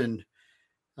often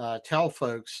tell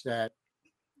folks that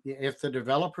if the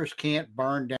developers can't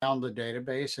burn down the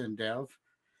database in dev,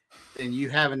 then you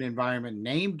have an environment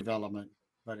named development,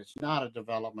 but it's not a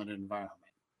development environment.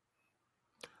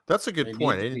 That's a good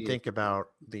point. I didn't think about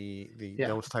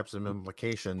those types of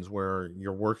implications where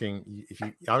you're working. If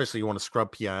you obviously you want to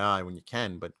scrub PII when you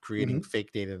can, but creating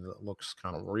fake data that looks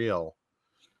kind of real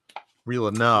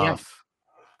enough.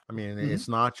 I mean, it's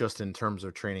not just in terms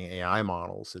of training AI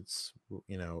models. It's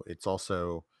it's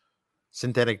also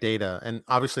synthetic data, and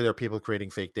obviously there are people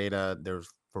creating fake data. There's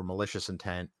for malicious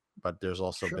intent, but there's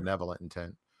also benevolent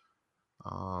intent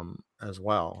as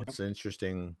well. It's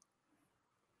interesting.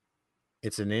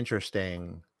 it's an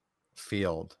interesting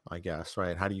field, I guess,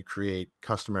 right? How do you create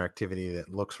customer activity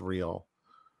that looks real,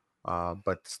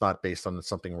 but it's not based on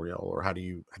something real, or how do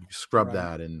you scrub Right.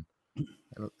 that? And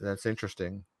that's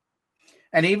interesting.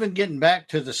 And even getting back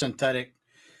to the synthetic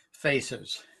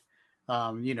faces,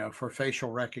 for facial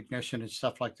recognition and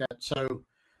stuff like that. So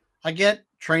I get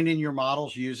training your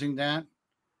models using that,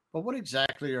 but what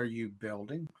exactly are you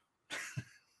building?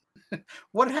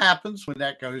 What happens when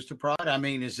that goes to prod? I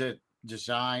mean, is it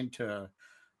designed to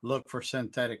look for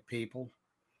synthetic people?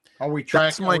 Are we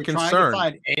That's Are my we trying to concern.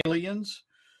 find aliens,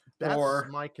 That's or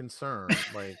my concern.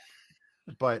 Like,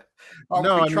 but are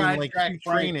no, we I mean, trying to like if track you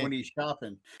Frank train when it, he's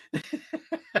shopping?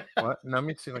 what? Let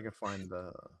me see if I can find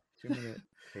the 2-minute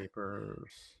papers.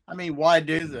 I mean, why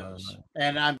do this? No.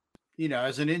 And I'm,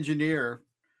 as an engineer,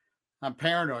 I'm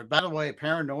paranoid. By the way,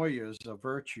 paranoia is a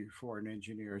virtue for an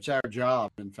engineer. It's our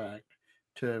job, in fact,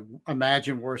 to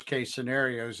imagine worst case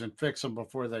scenarios and fix them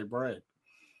before they break.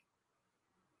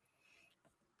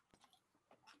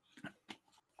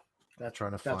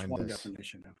 Trying to That's find one this.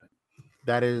 definition of it.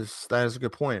 That is a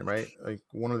good point, right? Like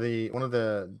one of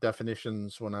the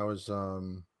definitions when I was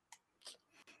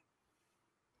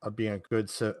of being a good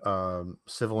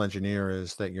civil engineer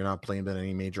is that you're not blamed in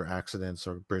any major accidents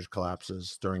or bridge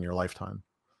collapses during your lifetime.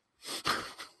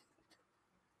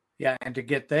 Yeah, and to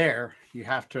get there, you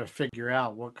have to figure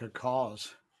out what could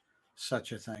cause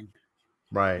such a thing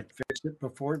Right. and fix it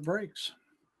before it breaks.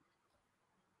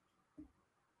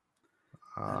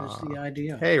 That is the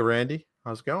idea. Hey, Randy,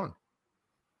 how's it going?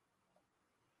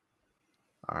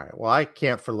 All right. Well, I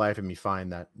can't for the life of me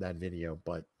find that video,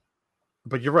 but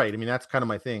you're right. I mean, that's kind of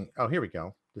my thing. Oh, here we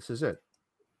go. This is it.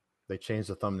 They changed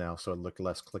the thumbnail so it looked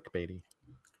less clickbaity.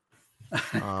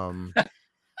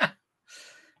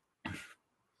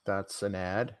 That's an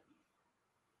ad.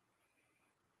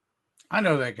 I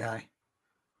know that guy.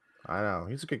 I know.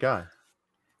 He's a good guy.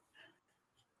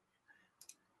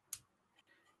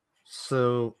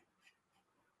 So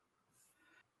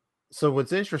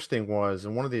what's interesting was,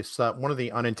 and one of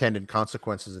the unintended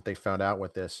consequences that they found out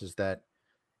with this is that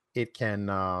it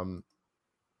can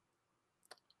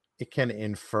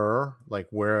infer like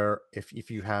where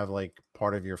if you have like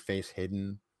part of your face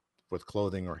hidden with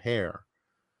clothing or hair,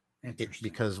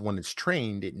 because when it's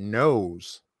trained, it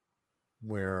knows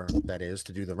where that is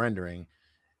to do the rendering.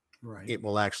 Right. It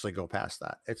will actually go past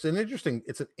that. It's an interesting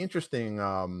it's interesting.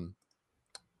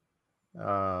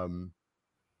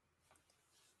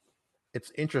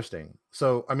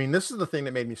 So, I mean, this is the thing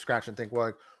that made me scratch and think,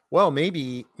 well,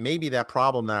 maybe that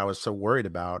problem that I was so worried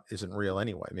about isn't real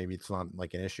anyway. Maybe it's not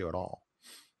like an issue at all.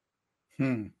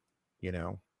 You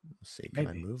know, let's see. Can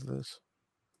I move this?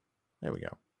 There we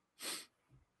go.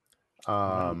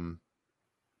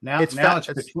 Now it's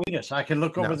between us. I can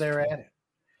look over there at it.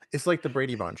 It's like the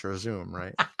Brady Bunch or Zoom,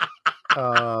 right?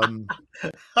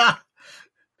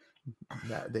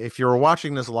 If you were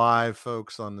watching this live,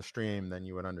 folks, on the stream, then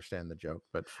you would understand the joke.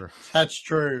 But that's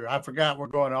true. I forgot we're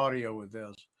going audio with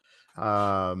this.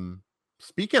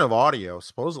 Speaking of audio,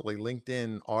 supposedly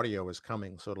LinkedIn audio is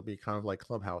coming, so it'll be kind of like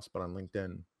Clubhouse, but on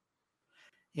LinkedIn.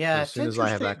 Yeah, so as soon as I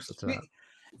have access to that.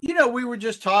 We were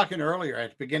just talking earlier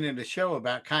at the beginning of the show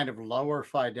about kind of lower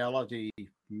fidelity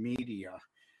media,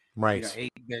 right?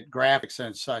 8-bit graphics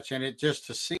and such, and it just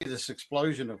to see this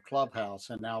explosion of Clubhouse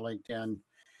and now LinkedIn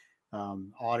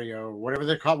audio, whatever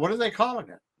they call. What are they calling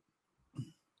it?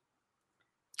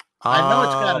 I know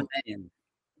it's got a name.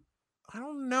 I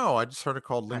don't know. I just heard it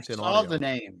called LinkedIn Audio. I saw the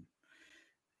name.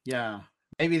 Yeah,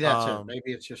 maybe that's it.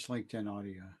 Maybe it's just LinkedIn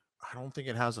Audio. I don't think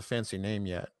it has a fancy name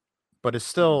yet, but it's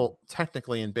still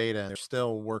technically in beta, and they're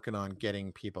still working on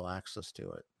getting people access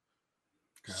to it.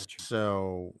 Gotcha.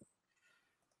 So,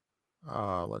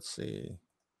 let's see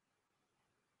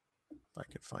if I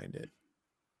can find it.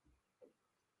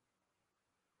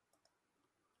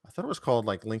 I thought it was called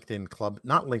like LinkedIn Club,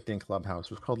 not LinkedIn Clubhouse.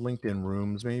 It was called LinkedIn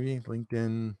Rooms, maybe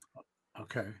LinkedIn.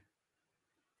 Okay.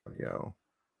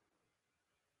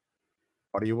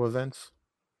 Audio events.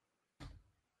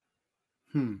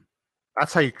 Hmm.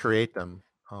 That's how you create them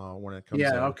when it comes.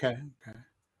 Yeah. Okay.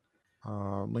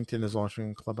 LinkedIn is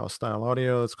launching Clubhouse style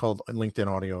audio. It's called LinkedIn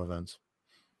Audio Events.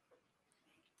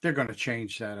 They're going to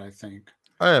change that, I think.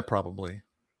 Probably.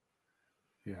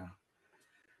 Yeah.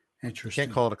 Interesting. You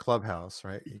can't call it a Clubhouse,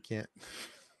 right? You can't.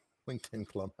 LinkedIn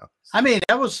Clubhouse. I mean,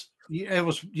 it was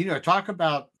talk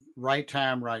about right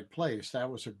time, right place. That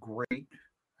was a great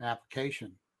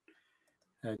application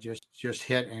that just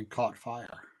hit and caught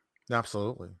fire.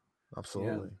 Absolutely. Because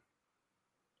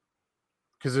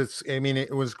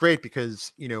it was great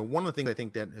because, one of the things I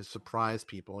think that has surprised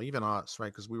people, even us,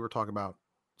 right? Because we were talking about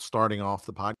starting off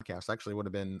the podcast. Actually, would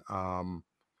have been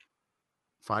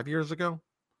 5 years ago.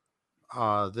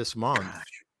 This month,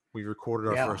 Gosh. we recorded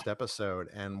our Yeah. first episode,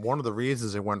 and one of the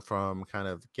reasons it went from kind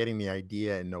of getting the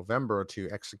idea in November to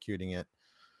executing it,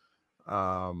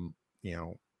 you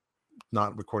know,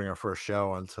 not recording our first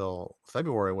show until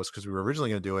February, was because we were originally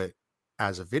going to do it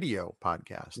as a video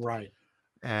podcast. Right.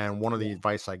 And one of the Yeah.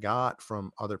 advice I got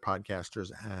from other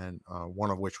podcasters, and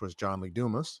one of which was John Lee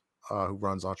Dumas, who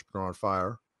runs Entrepreneur on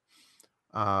Fire,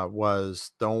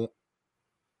 was don't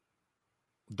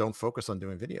focus on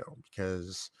doing video,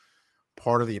 because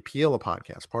part of the appeal of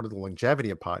podcasts, part of the longevity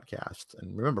of podcasts,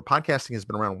 and remember, podcasting has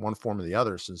been around one form or the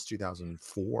other since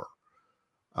 2004.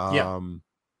 Yeah.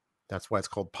 That's why it's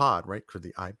called pod, right? For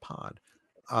the iPod.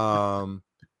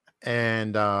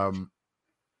 And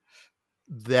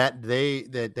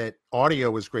that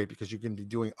audio is great because you can be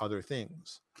doing other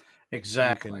things.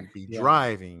 Exactly. You can be Yeah.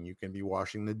 driving, you can be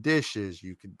washing the dishes,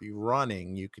 you could be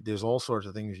running, there's all sorts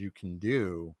of things you can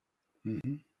do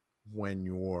Mhm. when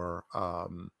you're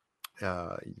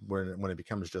when it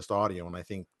becomes just audio. And I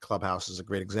think Clubhouse is a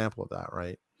great example of that,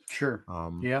 right? Sure.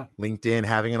 Yeah. LinkedIn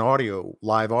having an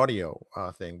live audio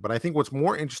thing. But I think what's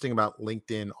more interesting about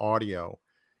LinkedIn audio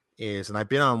is, and I've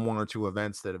been on one or two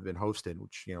events that have been hosted,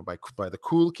 which, by the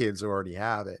cool kids who already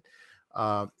have it,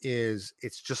 is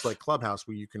it's just like Clubhouse,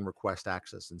 where you can request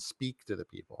access and speak to the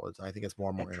people. I think it's more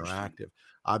and more Interesting. interactive.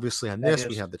 Obviously, on That this,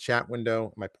 we is have the chat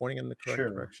window. Am I pointing in the correct sure.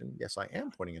 direction? Yes, I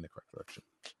am pointing in the correct direction.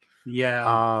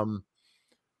 Yeah.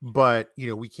 But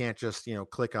we can't just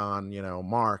click on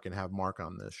Mark and have Mark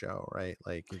on the show, right?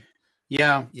 Like,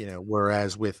 Yeah.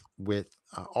 whereas with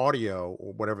audio,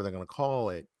 or whatever they're going to call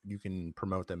it, you can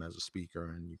promote them as a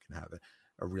speaker, and you can have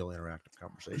a real interactive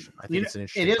conversation. I think it's an It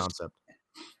interesting is, concept.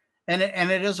 and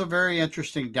it is a very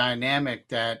interesting dynamic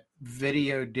that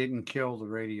video didn't kill the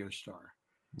radio star.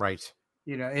 Right.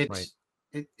 It's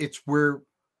it's where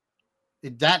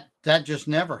that just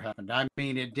never happened. I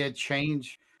mean, it did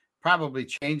probably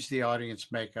change the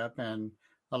audience makeup, and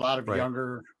a lot of Right.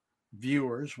 younger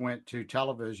viewers went to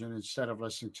television instead of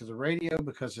listening to the radio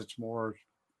because it's more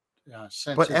But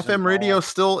senses FM radio involved.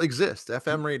 still exists.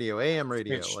 FM radio, AM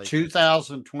radio. It's Like,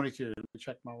 2022. Let me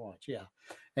check my watch. Yeah,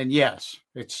 and yes,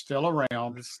 it's still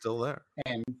around, it's still there.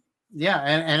 and yeah,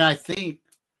 and I think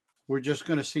we're just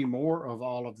going to see more of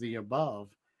all of the above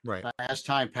Right. as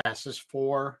time passes,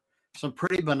 for some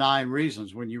pretty benign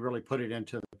reasons. When you really put it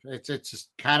into it's just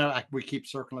kind of like we keep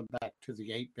circling back to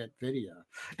the 8-bit video.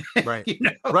 Right.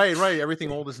 Right.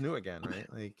 Everything old is new again, right?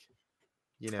 Like,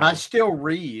 I still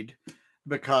read,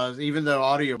 because even though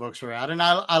audiobooks are out, and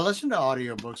I listen to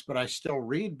audiobooks, but I still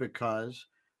read because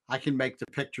I can make the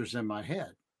pictures in my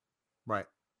head. Right.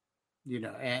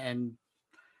 And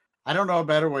I don't know a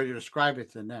better way to describe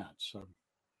it than that. So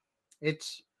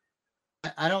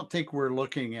I don't think we're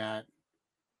looking at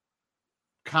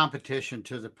competition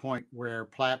to the point where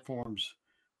platforms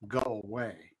go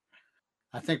away.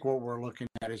 I think what we're looking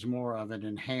at is more of an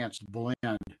enhanced blend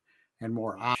and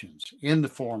more options in the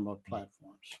form of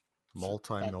platforms.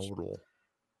 Multimodal.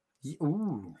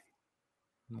 Ooh.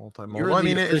 Multimodal. I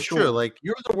mean, it's true. Like,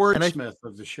 you're the wordsmith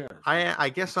of the show. I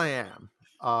guess I am.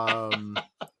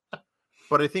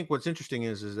 But I think what's interesting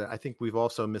is that I think we've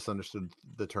also misunderstood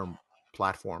the term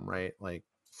platform, right? Like,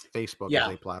 Facebook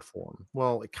is a platform.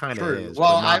 Well, it kind of is.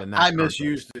 Well, but not in that I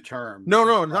misused the term.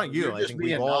 No, not you. I think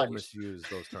we've all nice.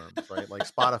 misused those terms, right? Like,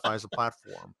 Spotify is a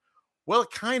platform. Well,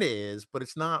 it kind of is, but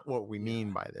it's not what we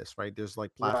mean by this, right? There's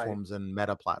like platforms and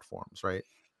meta platforms, right?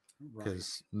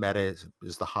 Because meta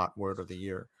is the hot word of the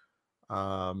year.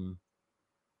 But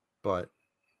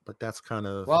that's kind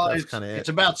of it's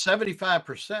about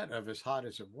 75% of as hot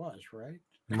as it was, right?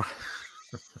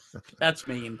 That's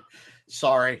mean.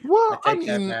 Sorry. Well, I take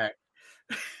that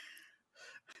back.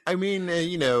 I mean,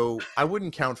 I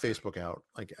wouldn't count Facebook out.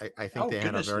 Like, I think they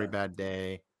had a very bad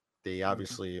day. They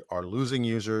obviously are losing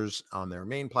users on their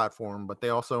main platform, but they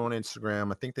also own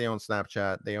Instagram. I think they own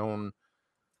Snapchat. They own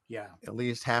at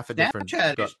least half a different.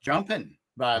 Snapchat is jumping,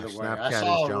 by the way. I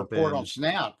saw a report on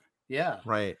Snap. Yeah.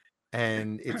 Right.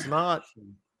 And it's not,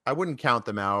 I wouldn't count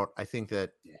them out. I think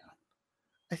that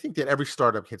every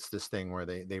startup hits this thing where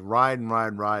they ride and ride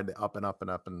and ride up and up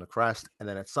and up in the crest. And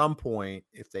then at some point,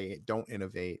 if they don't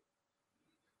innovate,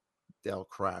 they'll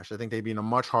crash. I think they'd be in a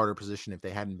much harder position if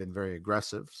they hadn't been very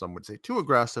aggressive. Some would say too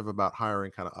aggressive about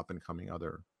hiring kind of up and coming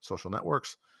other social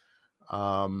networks.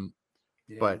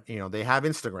 But they have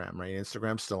Instagram, right?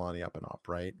 Instagram's still on the up and up,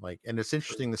 right? Like, and it's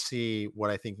interesting to see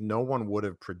what I think no one would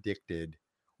have predicted,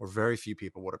 or very few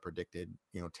people would have predicted,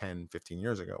 10, 15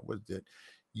 years ago, was that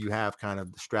you have kind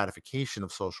of the stratification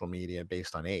of social media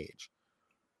based on age,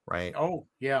 right? Oh,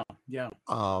 yeah. Yeah.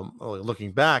 Well,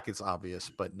 looking back, it's obvious,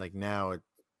 but like now,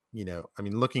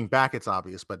 looking back, it's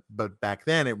obvious, but back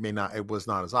then, it was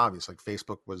not as obvious. Like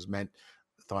Facebook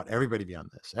thought everybody be on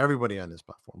this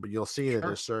platform, but you'll see that Sure.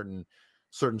 there's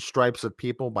certain stripes of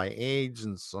people by age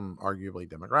and some arguably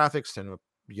demographics tend to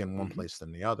be in one place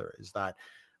than the other. Is that,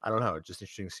 I don't know. It's just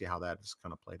interesting to see how that is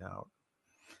kind of played out.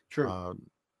 True.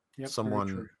 Yep, very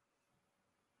true.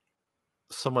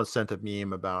 Someone sent a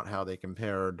meme about how they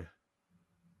compared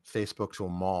Facebook to a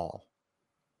mall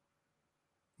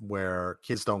where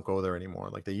kids don't go there anymore.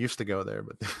 Like they used to go there,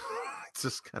 but it's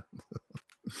just kind of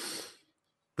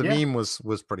the meme was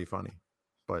pretty funny,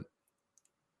 but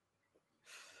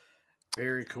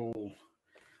very cool.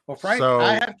 Well, Frank,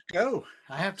 I have to go.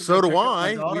 So do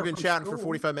I. We've been chatting for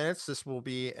 45 minutes. This will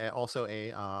be also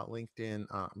a LinkedIn.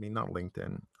 Not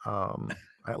LinkedIn.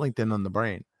 I LinkedIn on the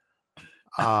brain.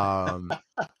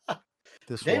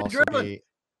 This will also be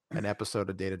an episode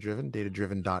of Data Driven,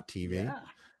 datadriven.tv. Yeah.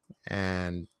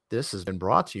 And this has been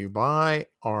brought to you by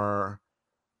our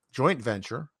joint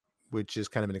venture, which is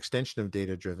kind of an extension of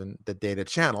Data Driven, the Data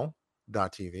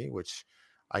Channel.tv, which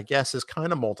I guess is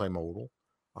kind of multimodal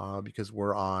because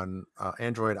we're on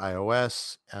Android,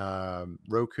 iOS,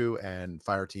 Roku, and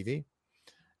Fire TV.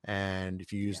 And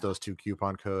if you use those 2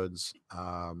 coupon codes,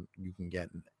 you can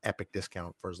get an epic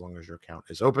discount for as long as your account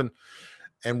is open.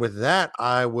 And with that,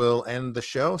 I will end the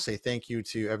show. Say thank you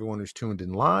to everyone who's tuned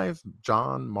in live.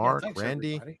 John, Mark,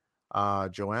 Randy,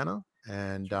 Joanna.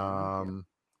 And I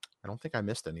don't think I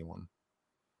missed anyone.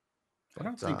 But, I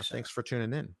don't think so. Thanks for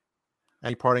tuning in.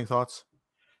 Any parting thoughts?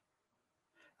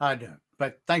 I don't.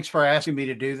 But thanks for asking me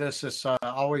to do this. It's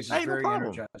always very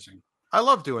energizing. I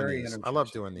love doing these. I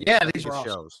love doing these. Yeah, these are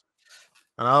awesome. Shows.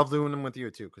 And I love doing them with you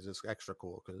too, because it's extra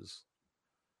cool. Because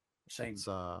same. It's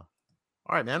all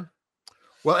right, man.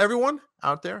 Well, everyone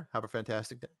out there, have a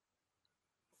fantastic day.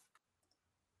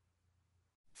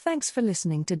 Thanks for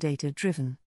listening to Data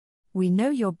Driven. We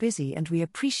know you're busy and we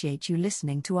appreciate you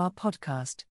listening to our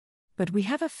podcast. But we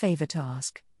have a favor to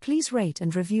ask. Please rate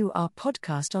and review our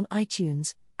podcast on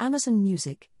iTunes, Amazon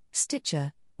Music,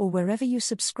 Stitcher, or wherever you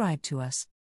subscribe to us.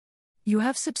 You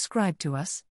have subscribed to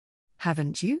us?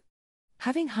 Haven't you?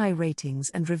 Having high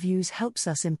ratings and reviews helps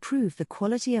us improve the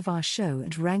quality of our show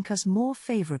and rank us more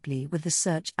favorably with the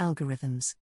search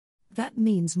algorithms. That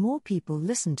means more people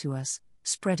listen to us,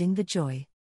 spreading the joy.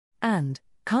 And,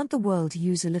 can't the world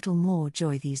use a little more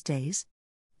joy these days?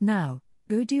 Now,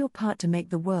 go do your part to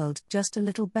make the world just a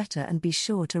little better and be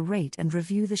sure to rate and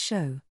review the show.